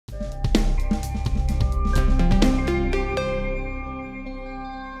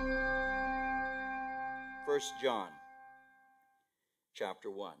1 John chapter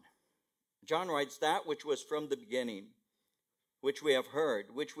 1. John writes, "That which was from the beginning, which we have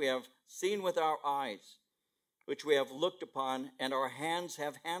heard, which we have seen with our eyes, which we have looked upon, and our hands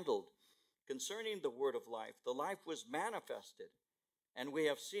have handled, concerning the word of life. The life was manifested, and we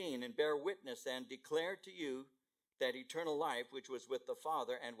have seen and bear witness and declare to you that eternal life which was with the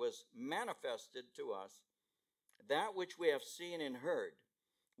Father and was manifested to us. That which we have seen and heard,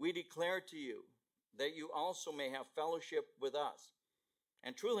 we declare to you, that you also may have fellowship with us.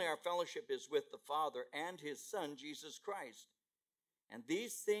 And truly our fellowship is with the Father and his Son, Jesus Christ. And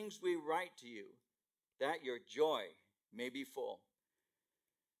these things we write to you, that your joy may be full."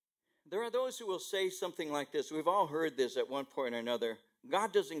 There are those who will say something like this. We've all heard this at one point or another.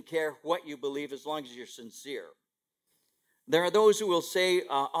 God doesn't care what you believe as long as you're sincere. There are those who will say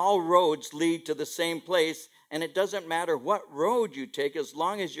all roads lead to the same place, and it doesn't matter what road you take as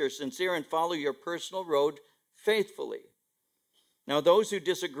long as you're sincere and follow your personal road faithfully. Now, those who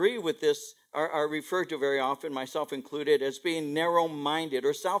disagree with this are referred to very often, myself included, as being narrow-minded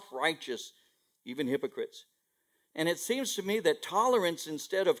or self-righteous, even hypocrites. And it seems to me that tolerance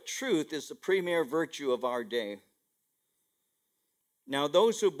instead of truth is the premier virtue of our day. Now,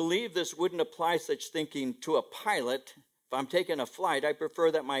 those who believe this wouldn't apply such thinking to a pilot. If I'm taking a flight, I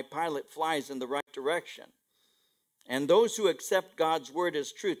prefer that my pilot flies in the right direction. And those who accept God's word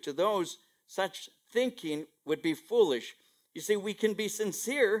as truth, to those, such thinking would be foolish. You see, we can be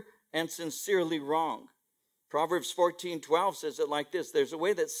sincere and sincerely wrong. Proverbs 14:12 says it like this: "There's a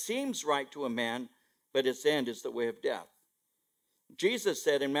way that seems right to a man, but its end is the way of death." Jesus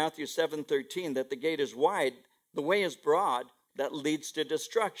said in Matthew 7:13 that the gate is wide, the way is broad, that leads to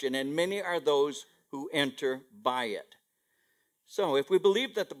destruction, and many are those who enter by it. So if we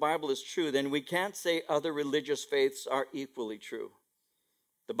believe that the Bible is true, then we can't say other religious faiths are equally true.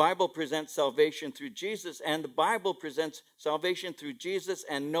 The Bible presents salvation through Jesus, and the Bible presents salvation through Jesus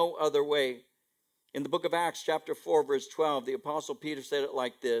and no other way. In the book of Acts, chapter 4, verse 12, the Apostle Peter said it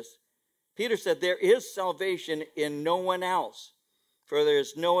like this. Peter said, "There is salvation in no one else, for there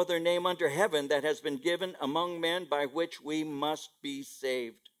is no other name under heaven that has been given among men by which we must be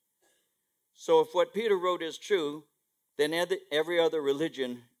saved." So if what Peter wrote is true, then every other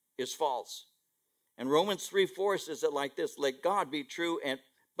religion is false. And Romans 3:4 says it like this: "Let God be true,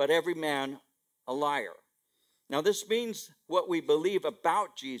 but every man a liar." Now this means what we believe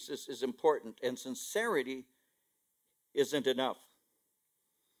about Jesus is important, and sincerity isn't enough.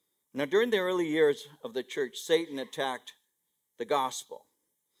 Now during the early years of the church, Satan attacked the gospel.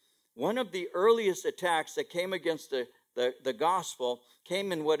 One of the earliest attacks that came against the gospel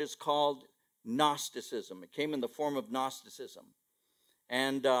came in what is called Gnosticism. It came in the form of Gnosticism.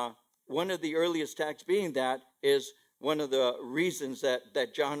 And one of the earliest attacks being that is one of the reasons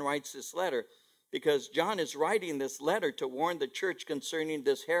that John writes this letter, because John is writing this letter to warn the church concerning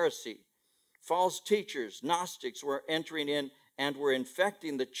this heresy. False teachers, Gnostics, were entering in and were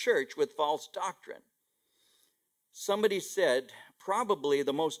infecting the church with false doctrine. Somebody said probably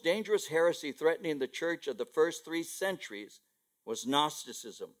the most dangerous heresy threatening the church of the first 3 centuries was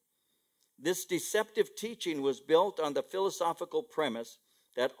Gnosticism. This deceptive teaching was built on the philosophical premise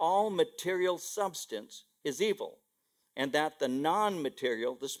that all material substance is evil, and that the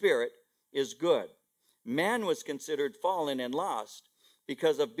non-material, the spirit, is good. Man was considered fallen and lost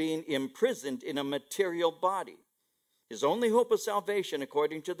because of being imprisoned in a material body. His only hope of salvation,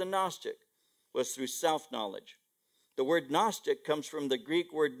 according to the Gnostic, was through self-knowledge. The word Gnostic comes from the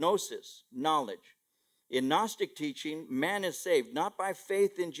Greek word gnosis, knowledge. In Gnostic teaching, man is saved not by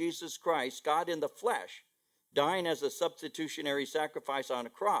faith in Jesus Christ, God in the flesh, dying as a substitutionary sacrifice on a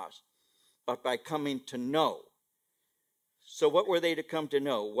cross, but by coming to know. So what were they to come to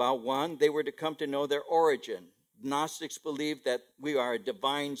know? Well, one, they were to come to know their origin. Gnostics believed that we are a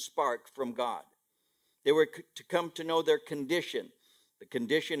divine spark from God. They were to come to know their condition. The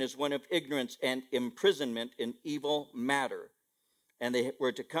condition is one of ignorance and imprisonment in evil matter. And they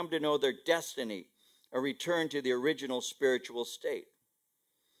were to come to know their destiny, a return to the original spiritual state.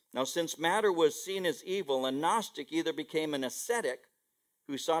 Now, since matter was seen as evil, a Gnostic either became an ascetic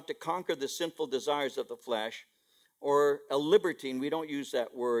who sought to conquer the sinful desires of the flesh, or a libertine. We don't use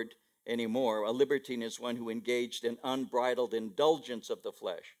that word anymore. A libertine is one who engaged in unbridled indulgence of the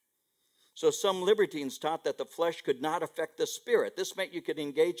flesh. So some libertines taught that the flesh could not affect the spirit. This meant you could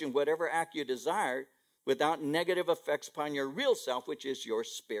engage in whatever act you desired without negative effects upon your real self, which is your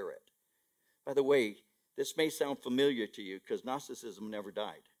spirit. By the way, this may sound familiar to you because Gnosticism never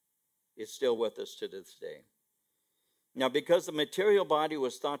died. It's still with us to this day. Now, because the material body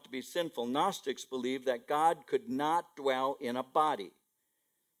was thought to be sinful, Gnostics believed that God could not dwell in a body.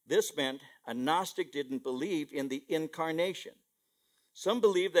 This meant a Gnostic didn't believe in the incarnation. Some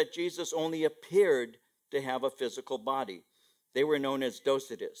believed that Jesus only appeared to have a physical body. They were known as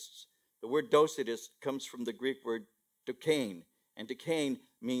Docetists. The word Docetist comes from the Greek word dokein, and dokein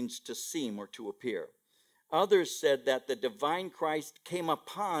means to seem or to appear. Others said that the divine Christ came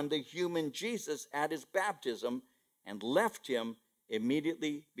upon the human Jesus at his baptism and left him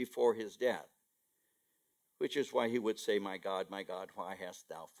immediately before his death, which is why he would say, my God, why hast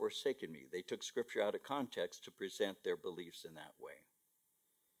thou forsaken me?" They took scripture out of context to present their beliefs in that way.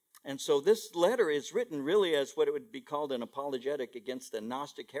 And so this letter is written really as what it would be called an apologetic against the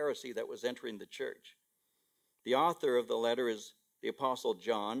Gnostic heresy that was entering the church. The author of the letter is the Apostle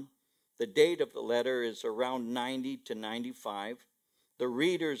John. The date of the letter is around 90 to 95. The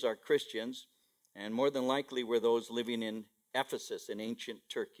readers are Christians, and more than likely were those living in Ephesus in ancient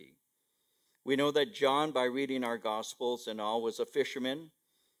Turkey. We know that John, by reading our Gospels and all, was a fisherman,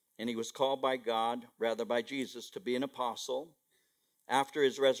 and he was called by God, rather by Jesus, to be an apostle. After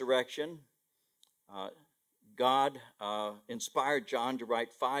his resurrection, God inspired John to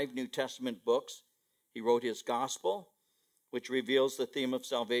write 5 New Testament books. He wrote his Gospel, which reveals the theme of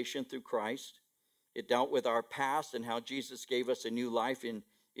salvation through Christ. It dealt with our past and how Jesus gave us a new life in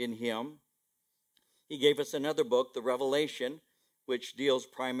him. He gave us another book, the Revelation, which deals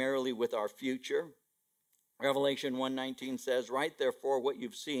primarily with our future. Revelation 1:19 says, "Write therefore what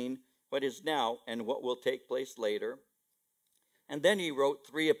you've seen, what is now, and what will take place later." And then he wrote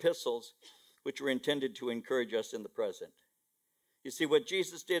 3 epistles, which were intended to encourage us in the present. You see, what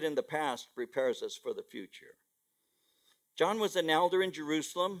Jesus did in the past prepares us for the future. John was an elder in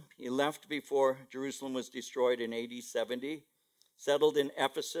Jerusalem. He left before Jerusalem was destroyed in AD 70, settled in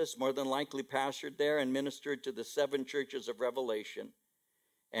Ephesus, more than likely pastored there, and ministered to the 7 churches of Revelation.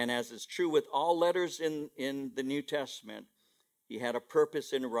 And as is true with all letters in the New Testament, he had a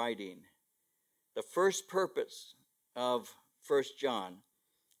purpose in writing. The first purpose of 1 John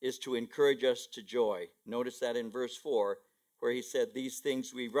is to encourage us to joy. Notice that in verse 4, where he said, "These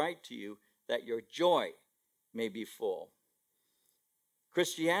things we write to you, that your joy may be full."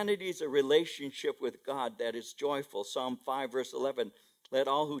 Christianity is a relationship with God that is joyful. Psalm 5, verse 11, "Let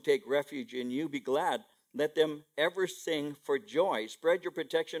all who take refuge in you be glad. Let them ever sing for joy. Spread your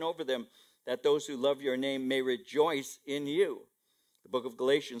protection over them, that those who love your name may rejoice in you." The book of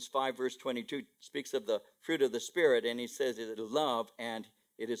Galatians 5, verse 22 speaks of the fruit of the Spirit, and he says it is love and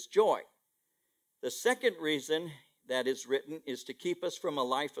it is joy. The second reason that is written is to keep us from a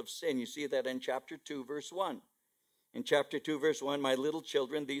life of sin. You see that in chapter 2, verse 1. In chapter 2, verse 1, "My little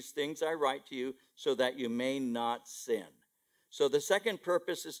children, these things I write to you so that you may not sin." So the second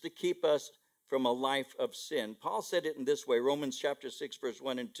purpose is to keep us from a life of sin. Paul said it in this way, Romans chapter 6, verse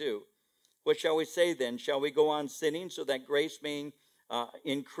 1 and 2. "What shall we say then? Shall we go on sinning so that grace may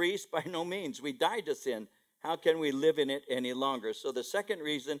increase? By no means. We died to sin. How can we live in it any longer?" So the second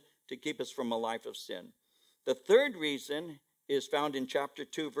reason to keep us from a life of sin. The third reason is found in chapter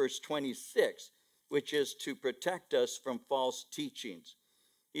 2, verse 26, which is to protect us from false teachings.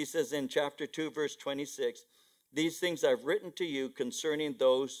 He says in chapter 2, verse 26, "These things I've written to you concerning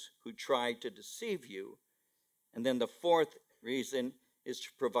those who try to deceive you." And then the fourth reason is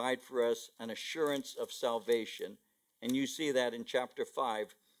to provide for us an assurance of salvation. And you see that in chapter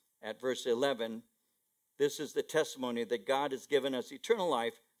 5 at verse 11. "This is the testimony that God has given us eternal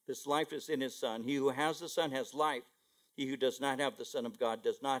life. This life is in his Son. He who has the Son has life. He who does not have the Son of God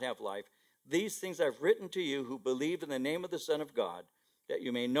does not have life. These things I've written to you who believe in the name of the Son of God, that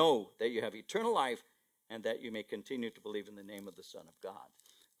you may know that you have eternal life and that you may continue to believe in the name of the Son of God."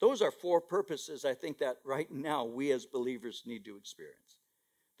 Those are 4 purposes I think that right now we as believers need to experience.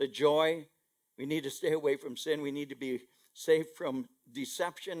 The joy, we need to stay away from sin. We need to be safe from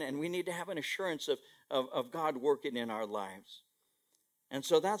deception, and we need to have an assurance of God working in our lives. And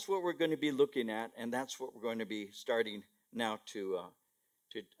so that's what we're going to be looking at, and that's what we're going to be starting now to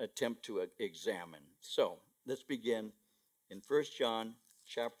attempt to examine. So let's begin in 1 John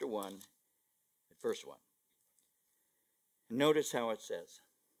chapter 1, verse 1. Notice how it says,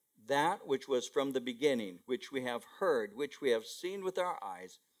 "That which was from the beginning, which we have heard, which we have seen with our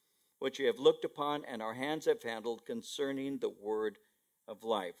eyes, which we have looked upon and our hands have handled concerning the word of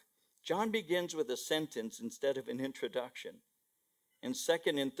life." John begins with a sentence instead of an introduction. In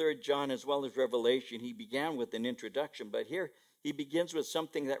 2nd and 3rd John, as well as Revelation, he began with an introduction, but here he begins with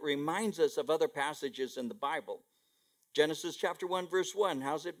something that reminds us of other passages in the Bible. Genesis chapter 1, verse 1,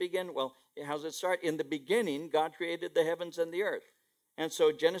 how's it begin? Well, how's it start? "In the beginning, God created the heavens and the earth." And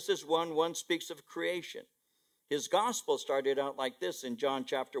so Genesis 1:1 speaks of creation. His gospel started out like this in John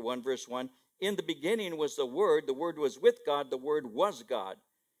chapter 1, verse 1. "In the beginning was the Word was with God, the Word was God."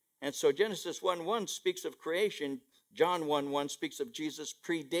 And so Genesis 1:1 speaks of creation. John 1:1 speaks of Jesus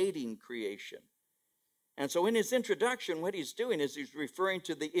predating creation. And so in his introduction, what he's doing is he's referring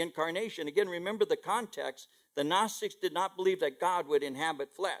to the incarnation. Again, remember the context. The Gnostics did not believe that God would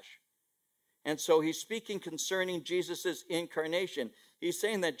inhabit flesh. And so he's speaking concerning Jesus' incarnation. He's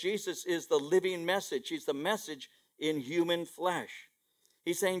saying that Jesus is the living message. He's the message in human flesh.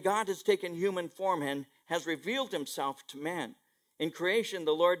 He's saying God has taken human form and has revealed himself to man. In creation,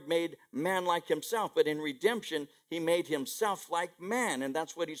 the Lord made man like himself, but in redemption, he made himself like man, and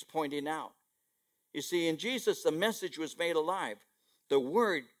that's what he's pointing out. You see, in Jesus, the message was made alive. The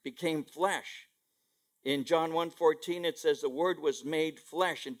Word became flesh. In John 1:14, it says, the Word was made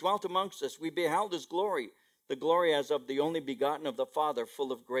flesh and dwelt amongst us. We beheld his glory, the glory as of the only begotten of the Father,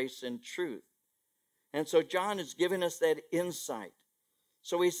 full of grace and truth. And so John is giving us that insight.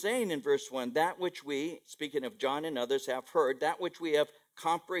 So he's saying in verse 1, that which we, speaking of John and others, have heard, that which we have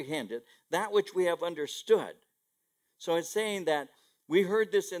comprehended, that which we have understood. So it's saying that we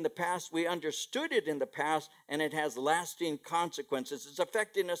heard this in the past, we understood it in the past, and it has lasting consequences. It's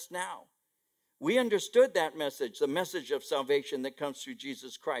affecting us now. We understood that message, the message of salvation that comes through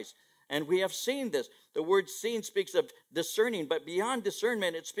Jesus Christ. And we have seen this. The word seen speaks of discerning, but beyond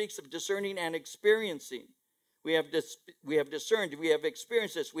discernment, it speaks of discerning and experiencing. We have discerned, we have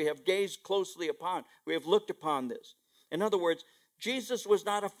experienced this, we have gazed closely upon, we have looked upon this. In other words, Jesus was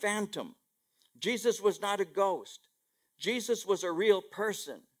not a phantom. Jesus was not a ghost. Jesus was a real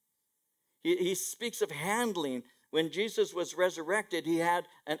person. He speaks of handling. When Jesus was resurrected, he had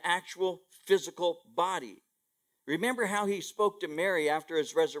an actual physical body. Remember how he spoke to Mary after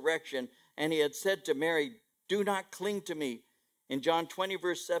his resurrection, and he had said to Mary, do not cling to me. In John 20,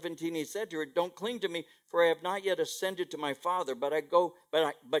 verse 17, he said to her, don't cling to me, for I have not yet ascended to my Father, but go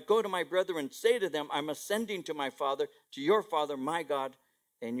to my brethren and say to them, I'm ascending to my Father, to your Father, my God,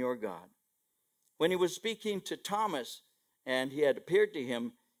 and your God. When he was speaking to Thomas, and he had appeared to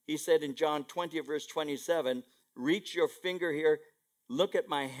him, he said in John 20, verse 27, reach your finger here, look at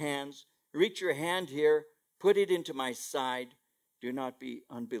my hands, reach your hand here, put it into my side. Do not be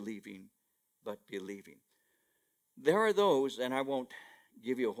unbelieving, but believing. There are those, and I won't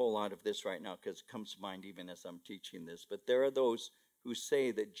give you a whole lot of this right now because it comes to mind even as I'm teaching this, but there are those who say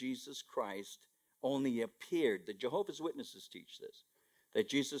that Jesus Christ only appeared. The Jehovah's Witnesses teach this, that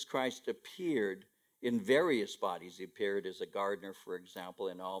Jesus Christ appeared in various bodies. He appeared as a gardener, for example,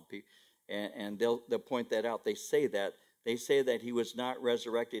 and they'll point that out. They say that he was not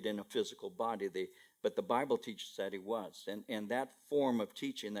resurrected in a physical body, but the Bible teaches that he was. And that form of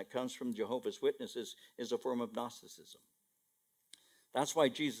teaching that comes from Jehovah's Witnesses is a form of Gnosticism. That's why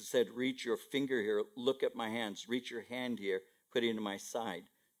Jesus said, reach your finger here, look at my hands, reach your hand here, put it into my side.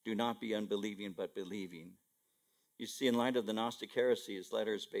 Do not be unbelieving, but believing. You see, in light of the Gnostic heresy, his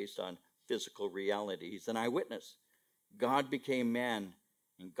letter is based on physical reality. He's an eyewitness. God became man,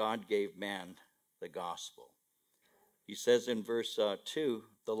 and God gave man the gospel. He says in verse 2,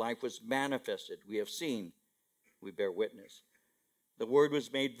 the life was manifested. We have seen, we bear witness. The word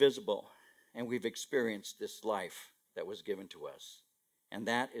was made visible, and we've experienced this life that was given to us. And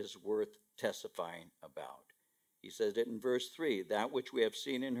that is worth testifying about. He says it in verse 3, that which we have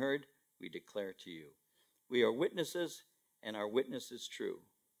seen and heard, we declare to you. We are witnesses, and our witness is true.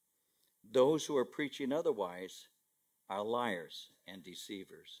 Those who are preaching otherwise are liars and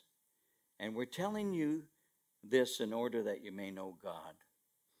deceivers. And we're telling you this in order that you may know God.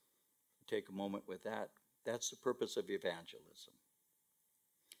 Take a moment with that. That's the purpose of evangelism.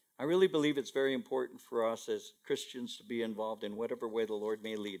 I really believe it's very important for us as Christians to be involved in whatever way the Lord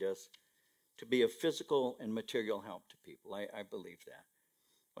may lead us, to be a physical and material help to people. I believe that.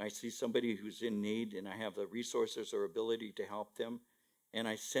 When I see somebody who's in need and I have the resources or ability to help them, and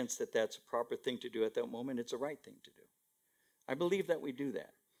I sense that that's a proper thing to do at that moment, it's a right thing to do. I believe that we do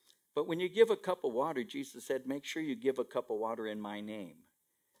that. But when you give a cup of water, Jesus said, make sure you give a cup of water in my name.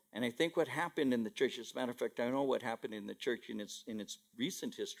 And I think what happened in the church, as a matter of fact, I know what happened in the church in its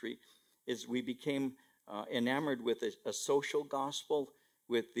recent history, is we became enamored with a social gospel,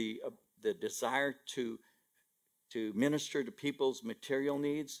 with the desire to minister to people's material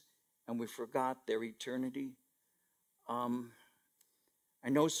needs, and we forgot their eternity. I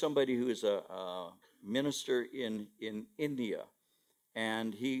know somebody who is a minister in India,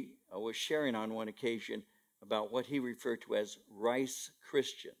 and he was sharing on one occasion about what he referred to as rice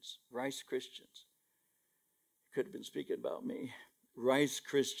Christians. Rice Christians. Could have been speaking about me. Rice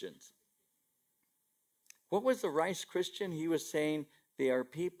Christians. What was the rice Christian? He was saying they are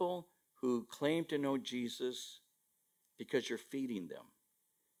people who claim to know Jesus because you're feeding them.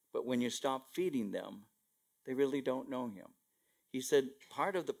 But when you stop feeding them, they really don't know him. he said,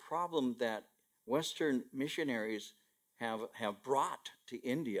 part of the problem that Western missionaries have brought to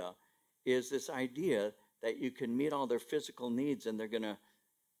India is this idea that you can meet all their physical needs, and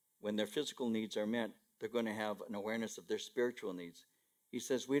when their physical needs are met, they're going to have an awareness of their spiritual needs. He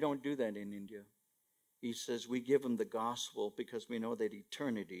says, we don't do that in India. He says, we give them the gospel because we know that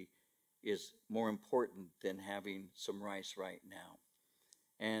eternity is more important than having some rice right now.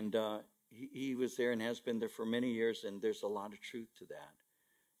 And he was there and has been there for many years, and there's a lot of truth to that.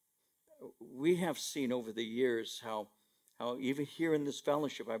 We have seen over the years how even here in this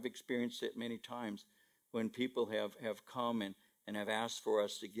fellowship, I've experienced it many times when people have come and have asked for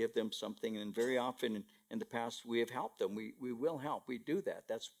us to give them something, and very often in the past we have helped them. We will help. We do that.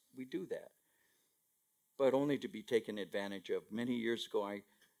 We do that. But only to be taken advantage of. Many years ago,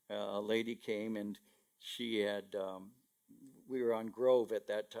 a lady came, and she had, we were on Grove at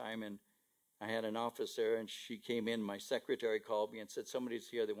that time, and I had an office there, and she came in. My secretary called me and said, somebody's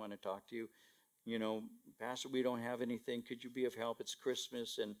here. They want to talk to you. You know, Pastor, we don't have anything. Could you be of help? It's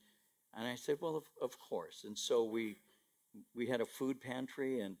Christmas. And I said, well, of course. And so we had a food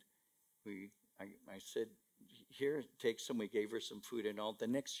pantry, and I said, here, take some. We gave her some food and all. The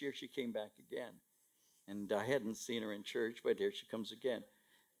next year she came back again. And I hadn't seen her in church, but here she comes again.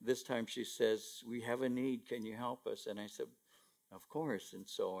 This time she says, we have a need. Can you help us? And I said, of course. And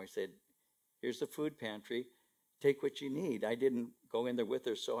so I said, here's the food pantry. Take what you need. I didn't go in there with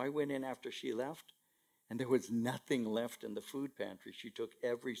her, so I went in after she left, and there was nothing left in the food pantry. She took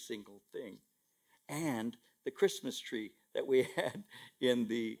every single thing. And the Christmas tree that we had in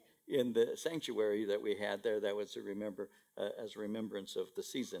the sanctuary that we had there, that was as a remembrance of the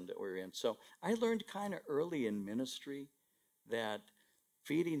season that we're in. So I learned kind of early in ministry that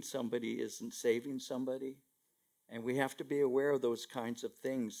feeding somebody isn't saving somebody, and we have to be aware of those kinds of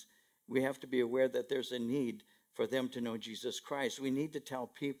things. We have to be aware that there's a need for them to know Jesus Christ. We need to tell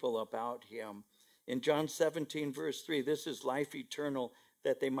people about him. In John 17, verse 3, this is life eternal,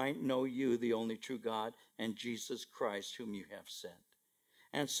 that they might know you, the only true God, and Jesus Christ, whom you have sent.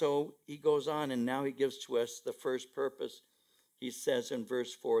 And so he goes on, and now he gives to us the first purpose. He says in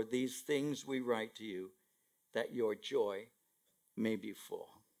verse 4, these things we write to you, that your joy may be full.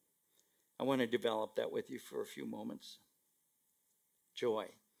 I want to develop that with you for a few moments. Joy.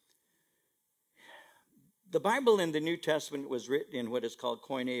 The Bible in the New Testament was written in what is called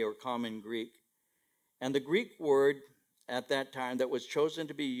Koine, or Common Greek. And the Greek word at that time that was chosen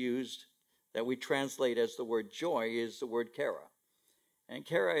to be used, that we translate as the word joy, is the word chara. And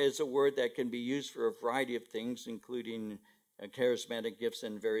chara is a word that can be used for a variety of things, including charismatic gifts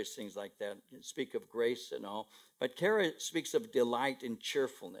and various things like that. Speak of grace and all. But chara speaks of delight and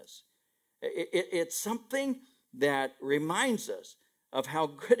cheerfulness. It's something that reminds us of how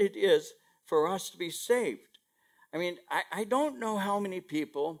good it is for us to be saved. I mean, I don't know how many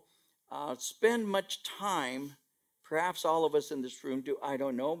people spend much time, perhaps all of us in this room do, I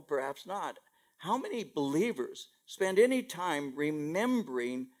don't know, perhaps not. How many believers spend any time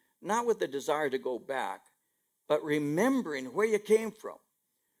remembering, not with the desire to go back, but remembering where you came from,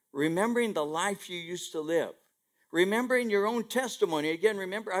 remembering the life you used to live, remembering your own testimony. Again,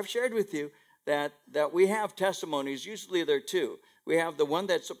 remember, I've shared with you that we have testimonies. Usually there are two. We have the one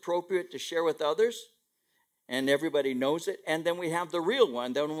that's appropriate to share with others, and everybody knows it. And then we have the real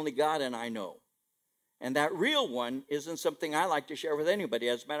one that only God and I know. And that real one isn't something I like to share with anybody.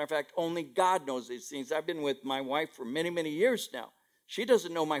 As a matter of fact, only God knows these things. I've been with my wife for many, many years now. She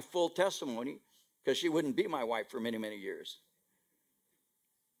doesn't know my full testimony because she wouldn't be my wife for many, many years.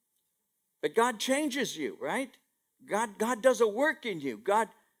 But God changes you, right? God does a work in you. God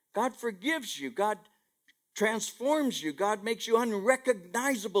forgives you. God transforms you. God makes you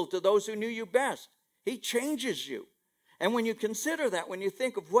unrecognizable to those who knew you best. He changes you. And when you consider that, when you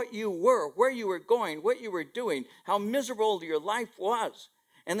think of what you were, where you were going, what you were doing, how miserable your life was,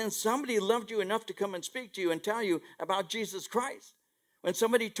 and then somebody loved you enough to come and speak to you and tell you about Jesus Christ. When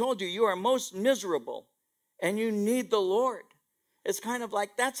somebody told you you are most miserable and you need the Lord. It's kind of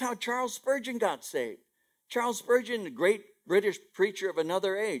like that's how Charles Spurgeon got saved. Charles Spurgeon, a great British preacher of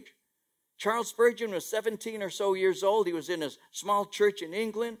another age. Charles Spurgeon was 17 or so years old. He was in a small church in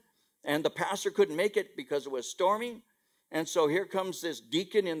England, and the pastor couldn't make it because it was storming. And so here comes this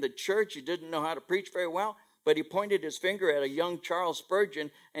deacon in the church. He didn't know how to preach very well, but he pointed his finger at a young Charles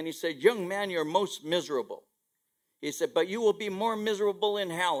Spurgeon, and he said, "Young man, you're most miserable." He said, "But you will be more miserable in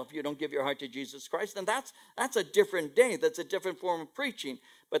hell if you don't give your heart to Jesus Christ." And that's a different day. That's a different form of preaching.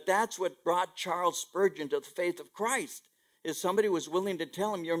 But that's what brought Charles Spurgeon to the faith of Christ, is somebody was willing to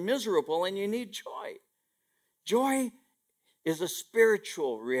tell him, you're miserable and you need joy. Joy is a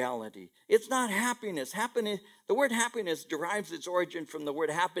spiritual reality. It's not happiness. The word happiness derives its origin from the word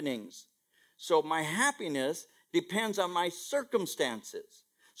happenings. So my happiness depends on my circumstances.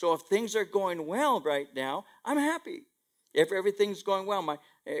 So if things are going well right now, I'm happy. If everything's going well,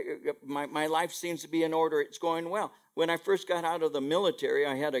 my life seems to be in order, it's going well. When I first got out of the military,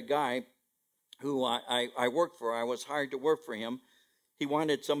 I had a guy who I worked for. I was hired to work for him. He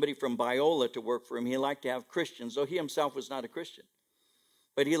wanted somebody from Biola to work for him. He liked to have Christians, though he himself was not a Christian.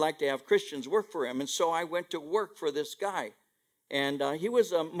 But he liked to have Christians work for him. And so I went to work for this guy. And he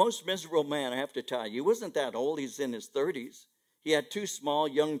was a most miserable man, I have to tell you. He wasn't that old. He's in his 30s. He had 2 small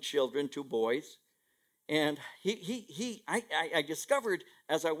young children, 2 boys. And I discovered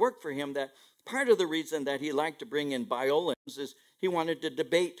as I worked for him that part of the reason that he liked to bring in Biolans is he wanted to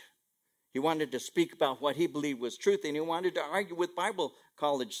debate. He wanted to speak about what he believed was truth, and he wanted to argue with Bible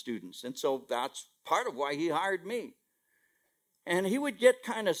college students. And so that's part of why he hired me. And he would get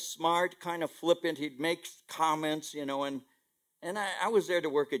kind of smart, kind of flippant. He'd make comments, and I was there to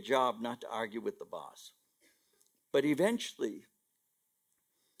work a job, not to argue with the boss. But eventually,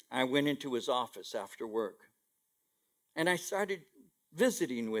 I went into his office after work, and I started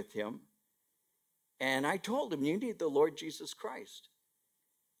visiting with him, and I told him, you need the Lord Jesus Christ.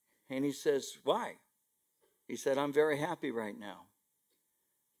 And he says, why? He said, I'm very happy right now.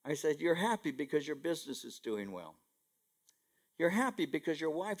 I said, you're happy because your business is doing well. You're happy because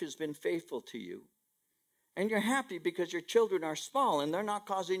your wife has been faithful to you. And you're happy because your children are small and they're not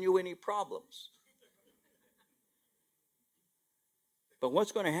causing you any problems. But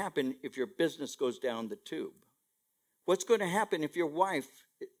what's going to happen if your business goes down the tube? What's going to happen if your wife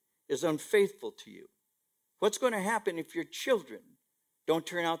is unfaithful to you? What's going to happen if your children don't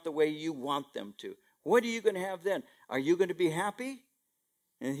turn out the way you want them to? What are you going to have then? Are you going to be happy?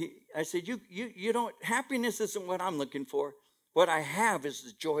 And I said, you don't, happiness isn't what I'm looking for. What I have is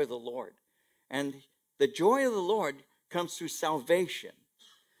the joy of the Lord. And the joy of the Lord comes through salvation.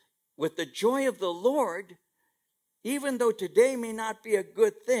 With the joy of the Lord, even though today may not be a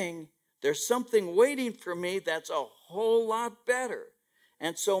good thing, there's something waiting for me that's a whole lot better.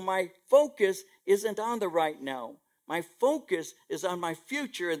 And so my focus isn't on the right now. My focus is on my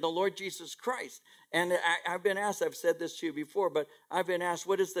future in the Lord Jesus Christ. And I've been asked, I've said this to you before, but I've been asked,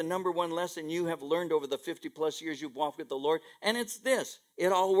 what is the number one lesson you have learned over the 50 plus years you've walked with the Lord? And it's this: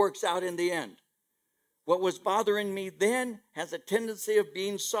 it all works out in the end. What was bothering me then has a tendency of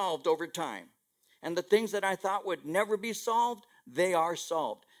being solved over time. And the things that I thought would never be solved, they are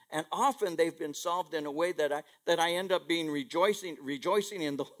solved. And often they've been solved in a way that I end up being rejoicing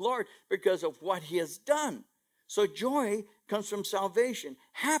in the Lord because of what he has done. So joy comes from salvation.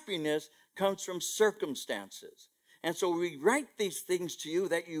 Happiness comes from circumstances. And so we write these things to you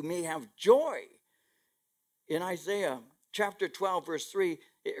that you may have joy. In Isaiah chapter 12, verse 3,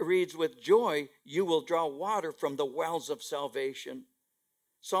 it reads, with joy you will draw water from the wells of salvation.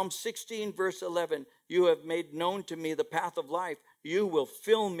 Psalm 16, verse 11, you have made known to me the path of life. You will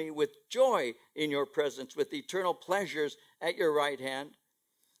fill me with joy in your presence, with eternal pleasures at your right hand.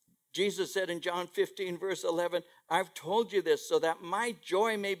 Jesus said in John 15, verse 11, I've told you this so that my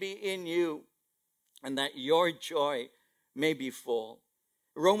joy may be in you and that your joy may be full.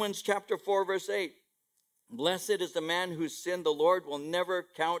 Romans chapter 4, verse 8, blessed is the man whose sin the Lord will never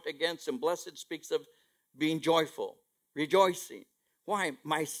count against him. Blessed speaks of being joyful, rejoicing. Why?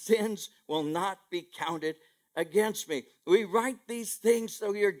 My sins will not be counted against me. We write these things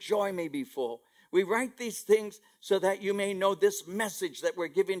so your joy may be full. We write these things so that you may know this message that we're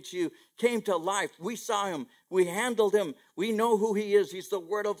giving to you came to life. We saw him. We handled him. We know who he is. He's the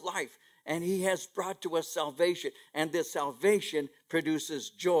word of life. And he has brought to us salvation. And this salvation produces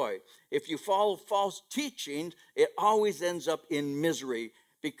joy. If you follow false teaching, it always ends up in misery.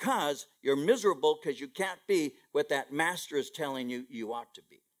 Because you're miserable because you can't be what that master is telling you you ought to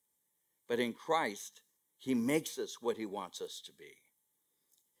be. But in Christ, he makes us what he wants us to be.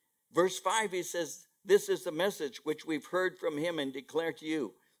 Verse 5, he says, this is the message which we've heard from him and declare to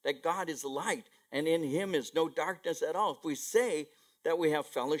you, that God is light, and in him is no darkness at all. If we say that we have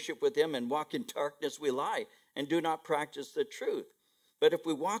fellowship with him and walk in darkness, we lie and do not practice the truth. But if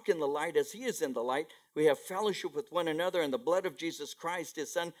we walk in the light as he is in the light, we have fellowship with one another, and the blood of Jesus Christ,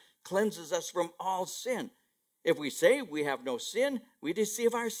 his son, cleanses us from all sin. If we say we have no sin, we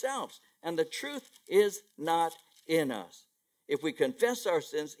deceive ourselves, and the truth is not in us. If we confess our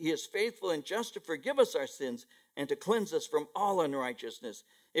sins, he is faithful and just to forgive us our sins and to cleanse us from all unrighteousness.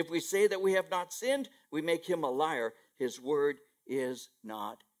 If we say that we have not sinned, we make him a liar. His word is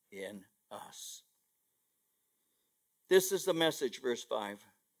not in us. This is the message, verse 5,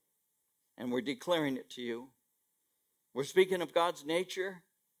 and we're declaring it to you. We're speaking of God's nature,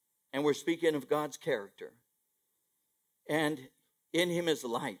 and we're speaking of God's character. And in him is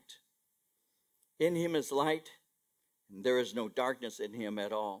light. In him is light, and there is no darkness in him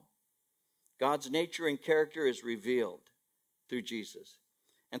at all. God's nature and character is revealed through Jesus.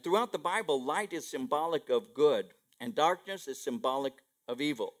 And throughout the Bible, light is symbolic of good, and darkness is symbolic of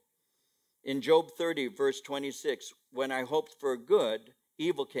evil. In Job 30, verse 26, when I hoped for good,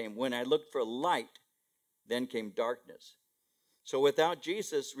 evil came. When I looked for light, then came darkness. So without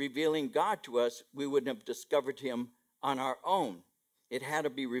Jesus revealing God to us, we wouldn't have discovered him on our own. It had to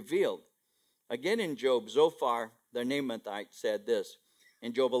be revealed. Again in Job, Zophar, the Naamathite, said this,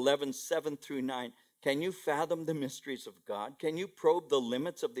 in Job 11, 7 through 9, can you fathom the mysteries of God? Can you probe the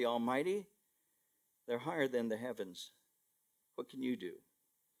limits of the Almighty? They're higher than the heavens. What can you do?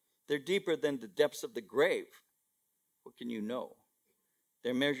 They're deeper than the depths of the grave. What can you know?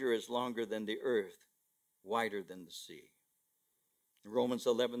 Their measure is longer than the earth, wider than the sea. In Romans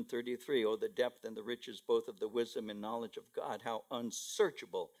 11:33, oh, the depth and the riches both of the wisdom and knowledge of God, how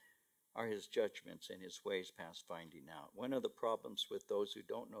unsearchable are his judgments and his ways past finding out. One of the problems with those who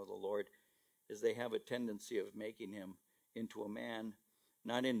don't know the Lord is they have a tendency of making him into a man,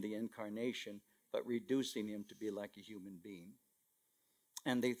 not in the incarnation, but reducing him to be like a human being.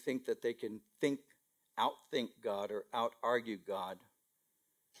 And they think that they can outthink God or out-argue God.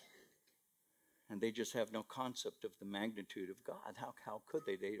 And they just have no concept of the magnitude of God. How could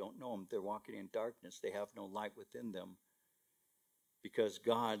they? They don't know him. They're walking in darkness. They have no light within them. Because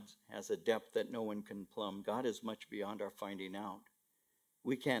God has a depth that no one can plumb. God is much beyond our finding out.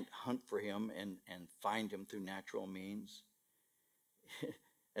 We can't hunt for him and find him through natural means.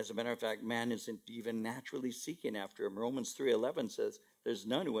 As a matter of fact, man isn't even naturally seeking after him. Romans 3:11 says, there's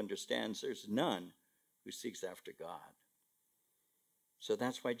none who understands. There's none who seeks after God. So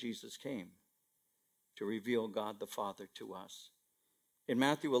that's why Jesus came, to reveal God the Father to us. In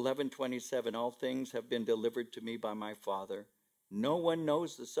Matthew 11:27, all things have been delivered to me by my Father. No one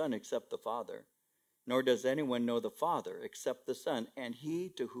knows the Son except the Father, nor does anyone know the Father except the Son, and he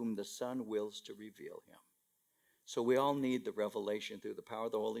to whom the Son wills to reveal him. So we all need the revelation through the power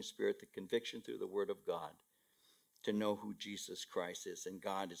of the Holy Spirit, the conviction through the Word of God, to know who Jesus Christ is, and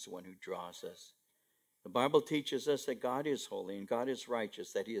God is the one who draws us. The Bible teaches us that God is holy and God is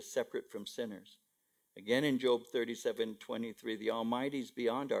righteous, that he is separate from sinners. Again in Job 37:23, the Almighty is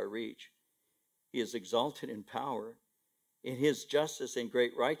beyond our reach. He is exalted in power. In his justice and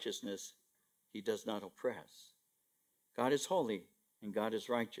great righteousness, he does not oppress. God is holy and God is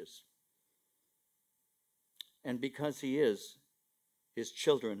righteous. And because he is, his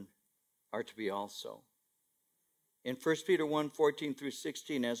children are to be also. In 1 Peter 1:14 through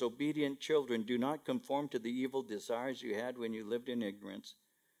 16, as obedient children, do not conform to the evil desires you had when you lived in ignorance.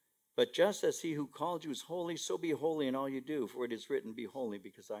 But just as he who called you is holy, so be holy in all you do, for it is written, be holy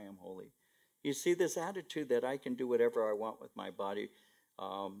because I am holy. You see, this attitude that I can do whatever I want with my body,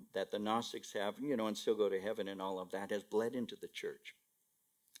 that the Gnostics have, and still go to heaven and all of that, has bled into the church.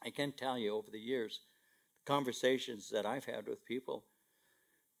 I can tell you over the years, conversations that I've had with people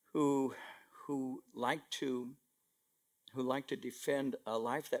who like to defend a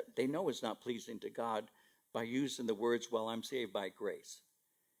life that they know is not pleasing to God by using the words, well, I'm saved by grace.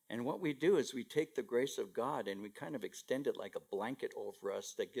 And what we do is we take the grace of God and we kind of extend it like a blanket over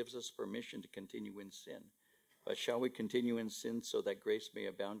us that gives us permission to continue in sin. But shall we continue in sin so that grace may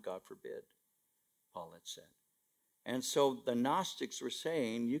abound? God forbid, Paul had said. And so the Gnostics were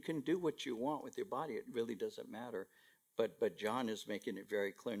saying, you can do what you want with your body. It really doesn't matter. But John is making it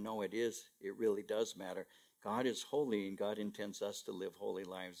very clear. No, it really does matter. God is holy and God intends us to live holy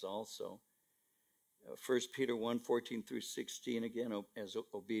lives also. 1 Peter 1:14 through 16, again, as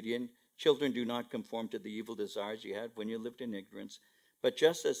obedient children, do not conform to the evil desires you had when you lived in ignorance. But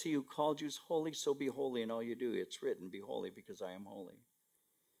just as he who called you is holy, so be holy in all you do. It's written, be holy because I am holy.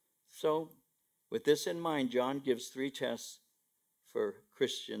 So, with this in mind, John gives 3 tests for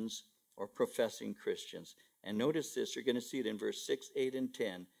Christians or professing Christians. And notice this, you're going to see it in verse 6, 8, and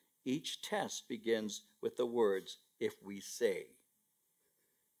 10. Each test begins with the words, if we say.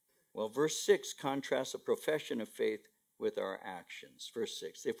 Well, verse 6 contrasts a profession of faith with our actions. Verse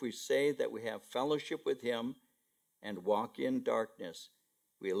 6, if we say that we have fellowship with him and walk in darkness,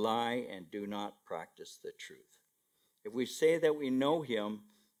 we lie and do not practice the truth. If we say that we know him,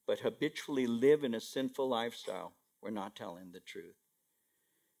 but habitually live in a sinful lifestyle, we're not telling the truth.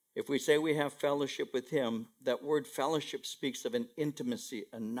 If we say we have fellowship with him, that word fellowship speaks of an intimacy,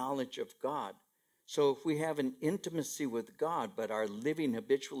 a knowledge of God. So if we have an intimacy with God, but are living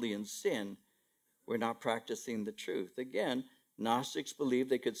habitually in sin, we're not practicing the truth. Again, Gnostics believed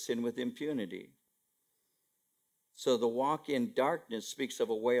they could sin with impunity. So the walk in darkness speaks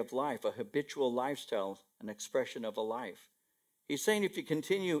of a way of life, a habitual lifestyle, an expression of a life. He's saying if you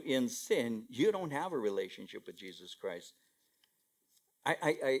continue in sin, you don't have a relationship with Jesus Christ.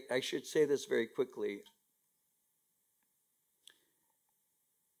 I should say this very quickly.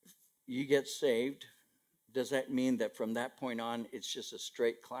 You get saved. Does that mean that from that point on, it's just a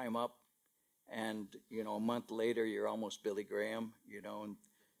straight climb up? And, a month later, you're almost Billy Graham, and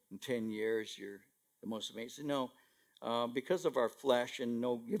in 10 years, you're the most amazing. No, because of our flesh and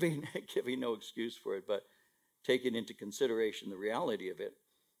no giving no excuse for it, but taking into consideration the reality of it.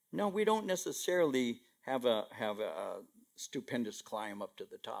 No, we don't necessarily have a stupendous climb up to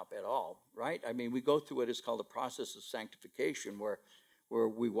the top at all, right? I mean, we go through what is called a process of sanctification where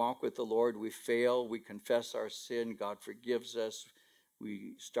we walk with the Lord, we fail, we confess our sin, God forgives us,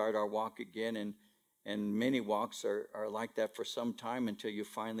 we start our walk again, and many walks are like that for some time until you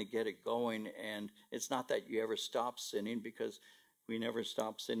finally get it going. And it's not that you ever stop sinning, because we never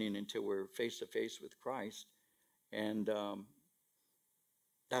stop sinning until we're face to face with Christ. And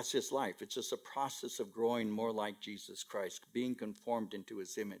that's just life. It's just a process of growing more like Jesus Christ, being conformed into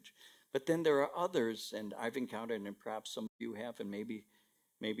his image. But then there are others, and I've encountered, and perhaps some of you have, and maybe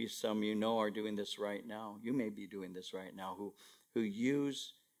some are doing this right now. You may be doing this right now, who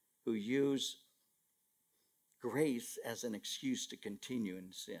use grace as an excuse to continue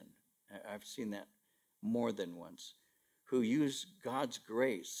in sin. I've seen that more than once. Who use God's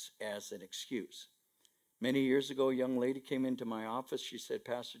grace as an excuse. Many years ago, a young lady came into my office. She said,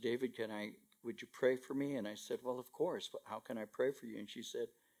 Pastor David, would you pray for me? And I said, well, of course, but how can I pray for you? And she said,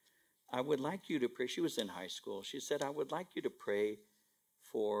 I would like you to pray. She was in high school. She said, I would like you to pray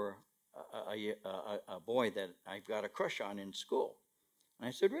for a boy that I've got a crush on in school. And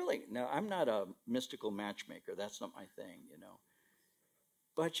I said, really? Now, I'm not a mystical matchmaker. That's not my thing,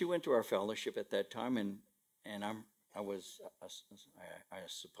 But she went to our fellowship at that time, and I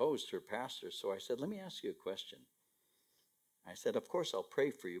supposed her pastor. So I said, let me ask you a question. I said, of course I'll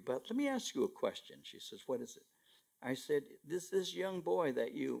pray for you, but let me ask you a question. She says, what is it? I said, this young boy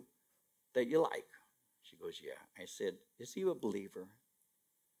that you like. She goes, yeah. I said, is he a believer?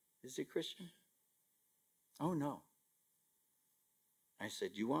 Is he a Christian? Oh, no. I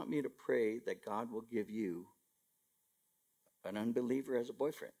said, you want me to pray that God will give you an unbeliever as a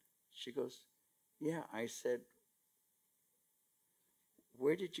boyfriend? She goes, yeah. I said,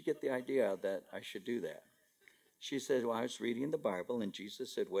 where did you get the idea that I should do that? She said, well, I was reading the Bible, and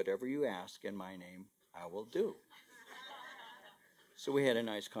Jesus said, whatever you ask in my name, I will do. So we had a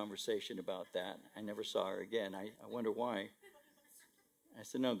nice conversation about that. I never saw her again. I wonder why. I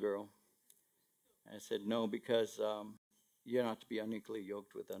said, no, girl. I said, no, because you're not to be unequally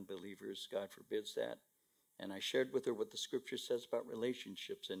yoked with unbelievers. God forbids that. And I shared with her what the scripture says about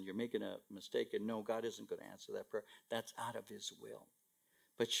relationships, and you're making a mistake, and no, God isn't going to answer that prayer. That's out of his will.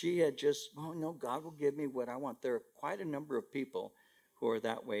 But she had just, oh, no, God will give me what I want. There are quite a number of people who are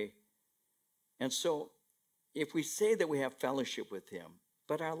that way. And so if we say that we have fellowship with him,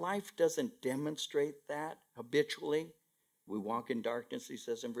 but our life doesn't demonstrate that habitually, we walk in darkness, he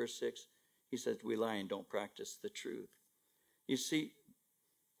says in verse 6. He says we lie and don't practice the truth. You see,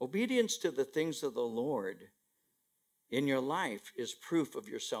 obedience to the things of the Lord in your life is proof of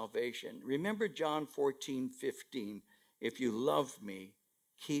your salvation. Remember John 14:15. If you love me,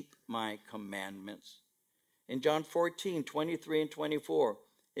 keep my commandments. In John 14:23 and 24,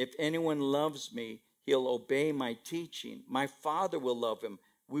 if anyone loves me, he'll obey my teaching. My Father will love him.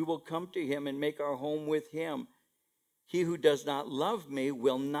 We will come to him and make our home with him. He who does not love me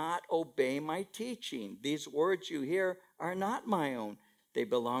will not obey my teaching. These words you hear are not my own. They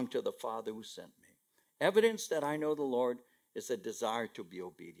belong to the Father who sent me. Evidence that I know the Lord is a desire to be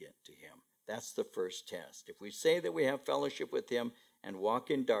obedient to him. That's the first test. If we say that we have fellowship with him and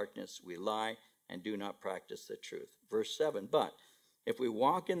walk in darkness, we lie and do not practice the truth. Verse 7, but if we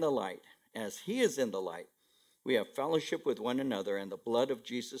walk in the light as he is in the light, we have fellowship with one another, and the blood of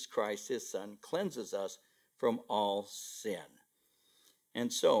Jesus Christ, his Son, cleanses us from all sin.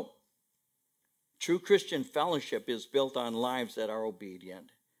 And so, true Christian fellowship is built on lives that are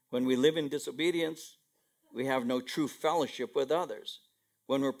obedient. When we live in disobedience, we have no true fellowship with others.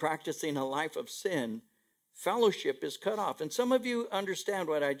 When we're practicing a life of sin, fellowship is cut off. And some of you understand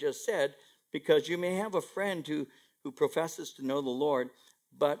what I just said, because you may have a friend who professes to know the Lord,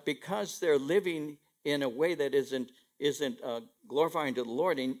 but because they're living in a way that isn't glorifying to the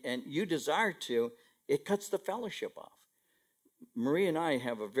Lord, and you desire to, it cuts the fellowship off. Marie and I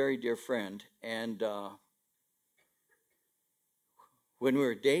have a very dear friend, and when we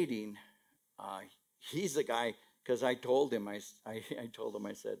were dating, he's the guy, because I told him, I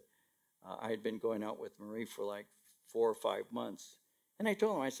said, I had been going out with Marie for like 4 or 5 months. And I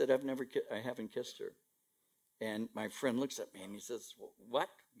told him, I said, I haven't kissed her. And my friend looks at me and he says, what?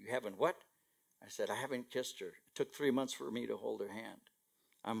 You haven't what? I said, I haven't kissed her. It took 3 months for me to hold her hand.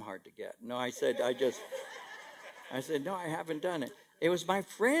 I'm hard to get. No, I said, no, I haven't done it. It was my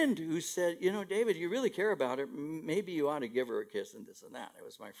friend who said, David, you really care about her. Maybe you ought to give her a kiss and this and that. It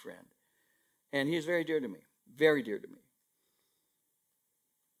was my friend. And he's very dear to me, very dear to me.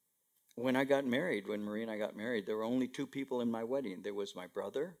 When Marie and I got married, there were only 2 people in my wedding. There was my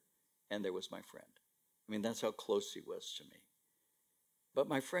brother and there was my friend. I mean, that's how close he was to me. But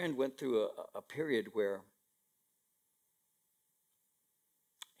my friend went through a period where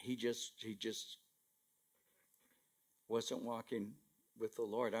he just wasn't walking with the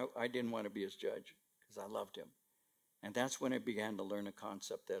Lord. I didn't want to be his judge because I loved him. And that's when I began to learn a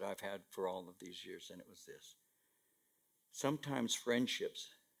concept that I've had for all of these years, and it was this. Sometimes friendships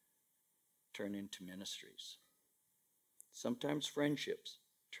turn into ministries. Sometimes friendships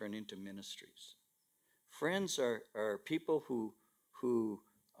turn into ministries. Friends are people who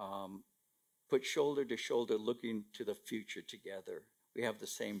put shoulder to shoulder looking to the future together. We have the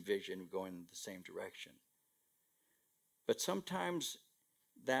same vision going in the same direction. But sometimes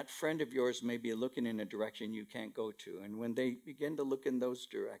that friend of yours may be looking in a direction you can't go to. And when they begin to look in those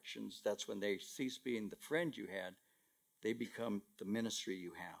directions, that's when they cease being the friend you had. They become the ministry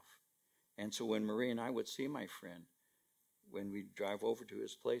you have. And so when Marie and I would see my friend, when we'd drive over to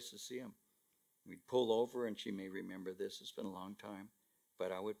his place to see him, we'd pull over, and she may remember this. It's been a long time.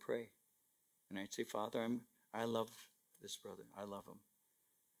 But I would pray. And I'd say, Father, I love this brother. I love him.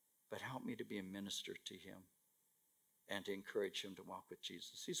 But help me to be a minister to him and to encourage him to walk with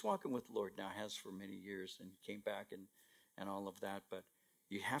Jesus. He's walking with the Lord now, has for many years, and he came back and all of that. But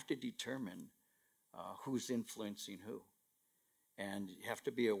you have to determine who's influencing who. And you have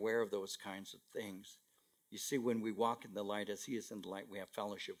to be aware of those kinds of things. You see, when we walk in the light as he is in the light, we have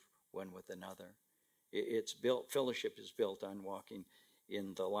fellowship one with another. Fellowship is built on walking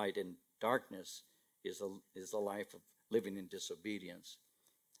in the light, and darkness is a life of living in disobedience.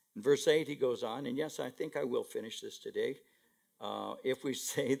 In verse 8, he goes on, and yes, I think I will finish this today. If we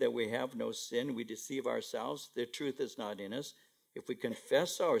say that we have no sin, we deceive ourselves. The truth is not in us. If we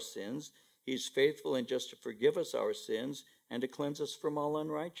confess our sins, he's faithful and just to forgive us our sins and to cleanse us from all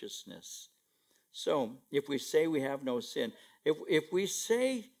unrighteousness. So, if we say we have no sin, if we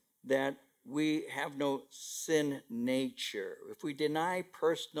say that we have no sin nature, if we deny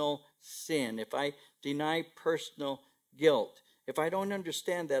personal sin, if I deny personal guilt, if I don't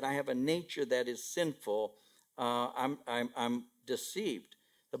understand that I have a nature that is sinful, I'm deceived.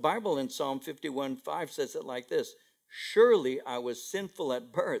 The Bible in Psalm 51:5 says it like this: surely I was sinful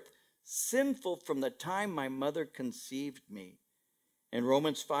at birth, sinful from the time my mother conceived me. In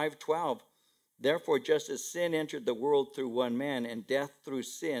Romans 5:12, therefore just as sin entered the world through one man and death through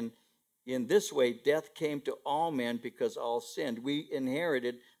sin, in this way death came to all men because all sinned. We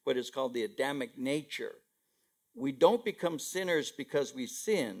inherited what is called the Adamic nature. We don't become sinners because we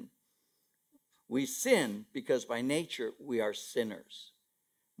sin. We sin because by nature we are sinners.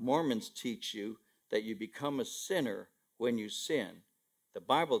 Mormons teach you that you become a sinner when you sin. The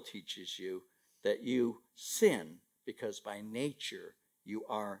Bible teaches you that you sin because by nature you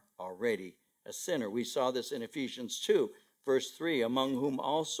are already a sinner. We saw this in Ephesians 2, verse 3, among whom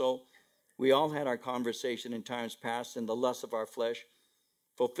also we all had our conversation in times past in the lust of our flesh,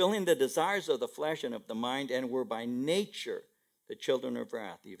 fulfilling the desires of the flesh and of the mind, and were by nature the children of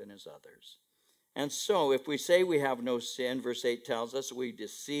wrath, even as others. And so, if we say we have no sin, verse 8 tells us, we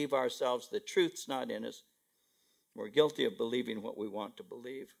deceive ourselves, the truth's not in us. We're guilty of believing what we want to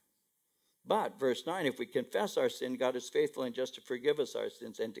believe. But, verse 9, if we confess our sin, God is faithful and just to forgive us our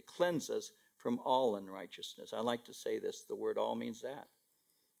sins and to cleanse us from all unrighteousness. I like to say this, the word all means that.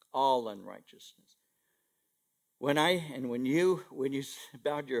 All unrighteousness. When you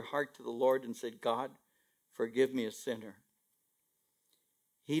bowed your heart to the Lord and said, God, forgive me a sinner,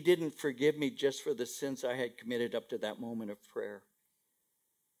 he didn't forgive me just for the sins I had committed up to that moment of prayer.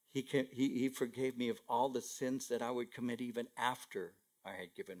 He forgave me of all the sins that I would commit even after I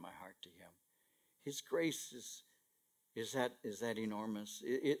had given my heart to him. His grace is that enormous.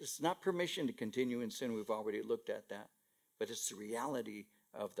 It's not permission to continue in sin. We've already looked at that. But it's the reality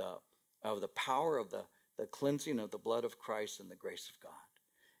of the power of the cleansing of the blood of Christ and the grace of God.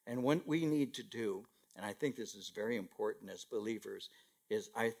 And what we need to do, and I think this is very important as believers, is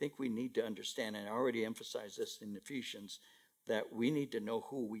I think we need to understand, and I already emphasized this in Ephesians, that we need to know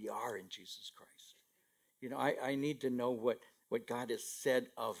who we are in Jesus Christ. You know, I need to know what God has said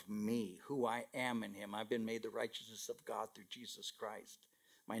of me, who I am in him. I've been made the righteousness of God through Jesus Christ.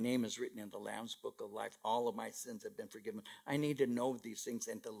 My name is written in the Lamb's Book of Life. All of my sins have been forgiven. I need to know these things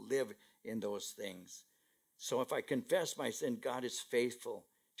and to live in those things. So if I confess my sin, God is faithful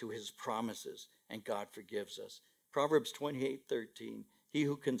to his promises, and God forgives us. Proverbs 28:13, he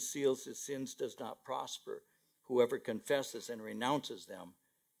who conceals his sins does not prosper. Whoever confesses and renounces them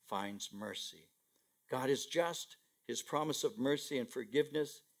finds mercy. God is just. His promise of mercy and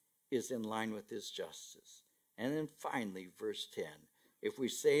forgiveness is in line with his justice. And then finally, verse 10, if we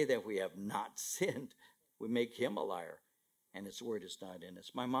say that we have not sinned, we make him a liar, and his word is not in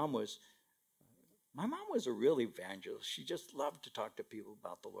us. My mom was a real evangelist. She just loved to talk to people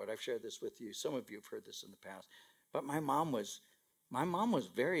about the Lord. I've shared this with you. Some of you have heard this in the past. But my mom was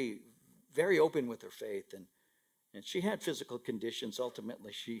very, very open with her faith, and she had physical conditions.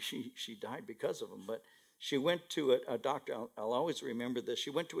 Ultimately, she died because of them. But she went to a doctor. I'll always remember this. She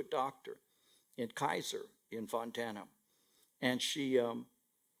went to a doctor in Kaiser in Fontana, and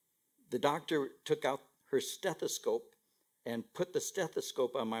the doctor took out her stethoscope and put the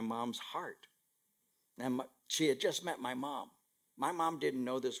stethoscope on my mom's heart. And she had just met my mom. My mom didn't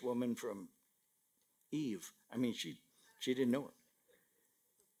know this woman from Eve. I mean, she didn't know her.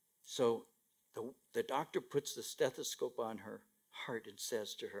 So the doctor puts the stethoscope on her heart and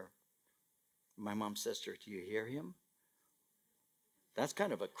says to her, my mom says to her, do you hear him? That's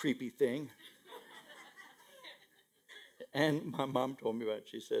kind of a creepy thing. And my mom told me about it.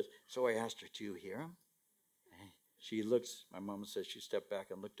 She says, so I asked her, do you hear him? And she looks, my mom says, she stepped back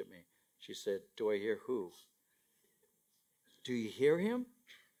and looked at me. She said, do I hear who? Do you hear him?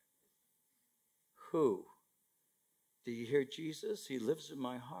 Who? Do you hear Jesus? He lives in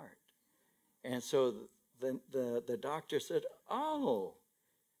my heart. And so the doctor said, oh,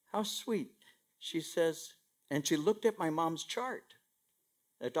 how sweet. She says, and she looked at my mom's chart,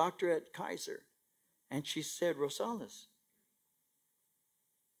 the doctor at Kaiser, and she said, Rosales,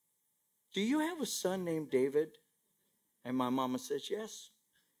 do you have a son named David? And my mama says, yes.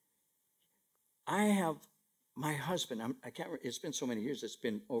 I have my husband. I can't remember, it's been so many years. It's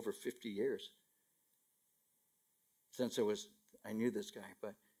been over 50 years since I knew this guy.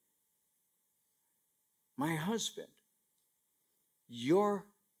 But my husband, your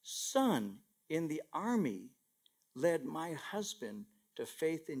son in the army led my husband to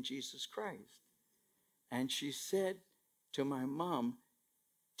faith in Jesus Christ. And she said to my mom,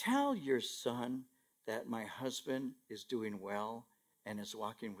 tell your son that my husband is doing well and is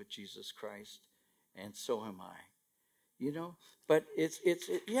walking with Jesus Christ. And so am I. You know, but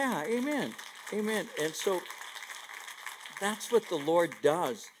yeah, amen. Amen. And so that's what the Lord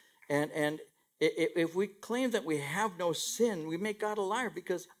does. And if we claim that we have no sin, we make God a liar,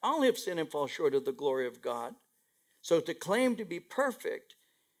 because all have sinned and fall short of the glory of God. So to claim to be perfect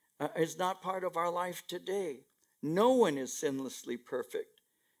is not part of our life today. No one is sinlessly perfect.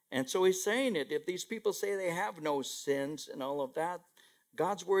 And so he's saying it. If these people say they have no sins and all of that,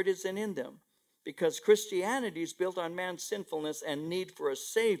 God's word isn't in them, because Christianity is built on man's sinfulness and need for a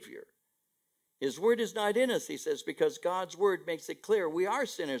Savior. His word is not in us, he says, because God's word makes it clear we are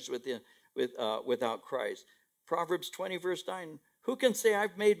sinners without Christ. Proverbs 20, verse 9, who can say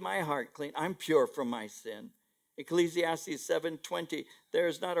I've made my heart clean? I'm pure from my sin. Ecclesiastes 7:20, there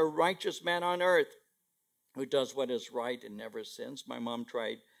is not a righteous man on earth who does what is right and never sins. My mom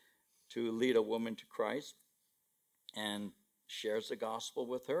tried to lead a woman to Christ and shares the gospel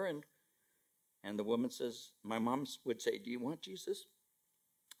with her, and the woman says, my mom would say, do you want Jesus?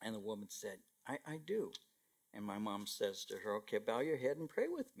 And the woman said, I do. And my mom says to her, okay, bow your head and pray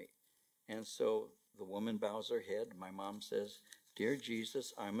with me. And so the woman bows her head. My mom says, dear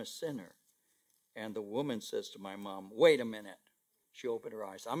Jesus, I'm a sinner. And the woman says to my mom, wait a minute. She opened her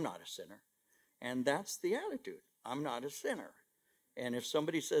eyes. I'm not a sinner. And that's the attitude. I'm not a sinner. And if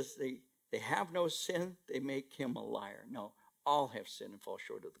somebody says they have no sin, they make him a liar. No, all have sinned and fall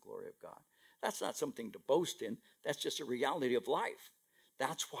short of the glory of God. That's not something to boast in. That's just a reality of life.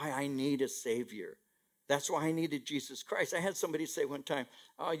 That's why I need a Savior. That's why I needed Jesus Christ. I had somebody say one time,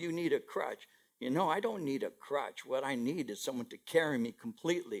 oh, you need a crutch. You know, I don't need a crutch. What I need is someone to carry me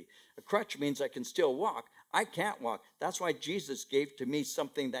completely. A crutch means I can still walk. I can't walk. That's why Jesus gave to me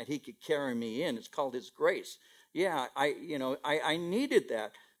something that he could carry me in. It's called his grace. Yeah, I needed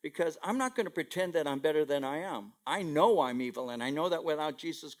that, because I'm not going to pretend that I'm better than I am. I know I'm evil, and I know that without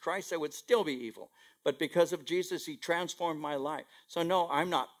Jesus Christ, I would still be evil. But because of Jesus, he transformed my life. So no, I'm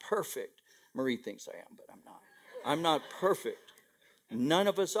not perfect. Marie thinks I am, but I'm not. I'm not perfect. None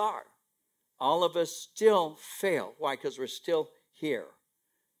of us are. All of us still fail. Why? Because we're still here.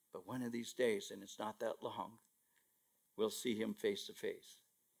 But one of these days, and it's not that long, we'll see him face to face.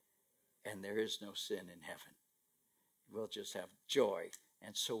 And there is no sin in heaven. We'll just have joy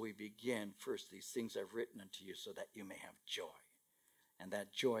And so we begin first, these things I've written unto you so that you may have joy. And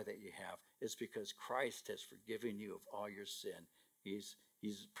that joy that you have is because Christ has forgiven you of all your sin. He's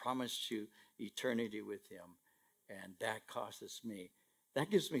promised you eternity with him. And that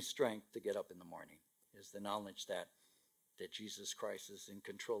gives me strength to get up in the morning, is the knowledge that Jesus Christ is in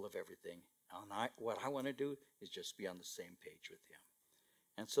control of everything. And what I want to do is just be on the same page with him.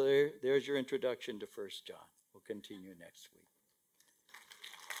 And so there's your introduction to 1 John. We'll continue next week.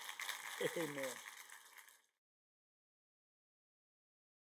 Amen.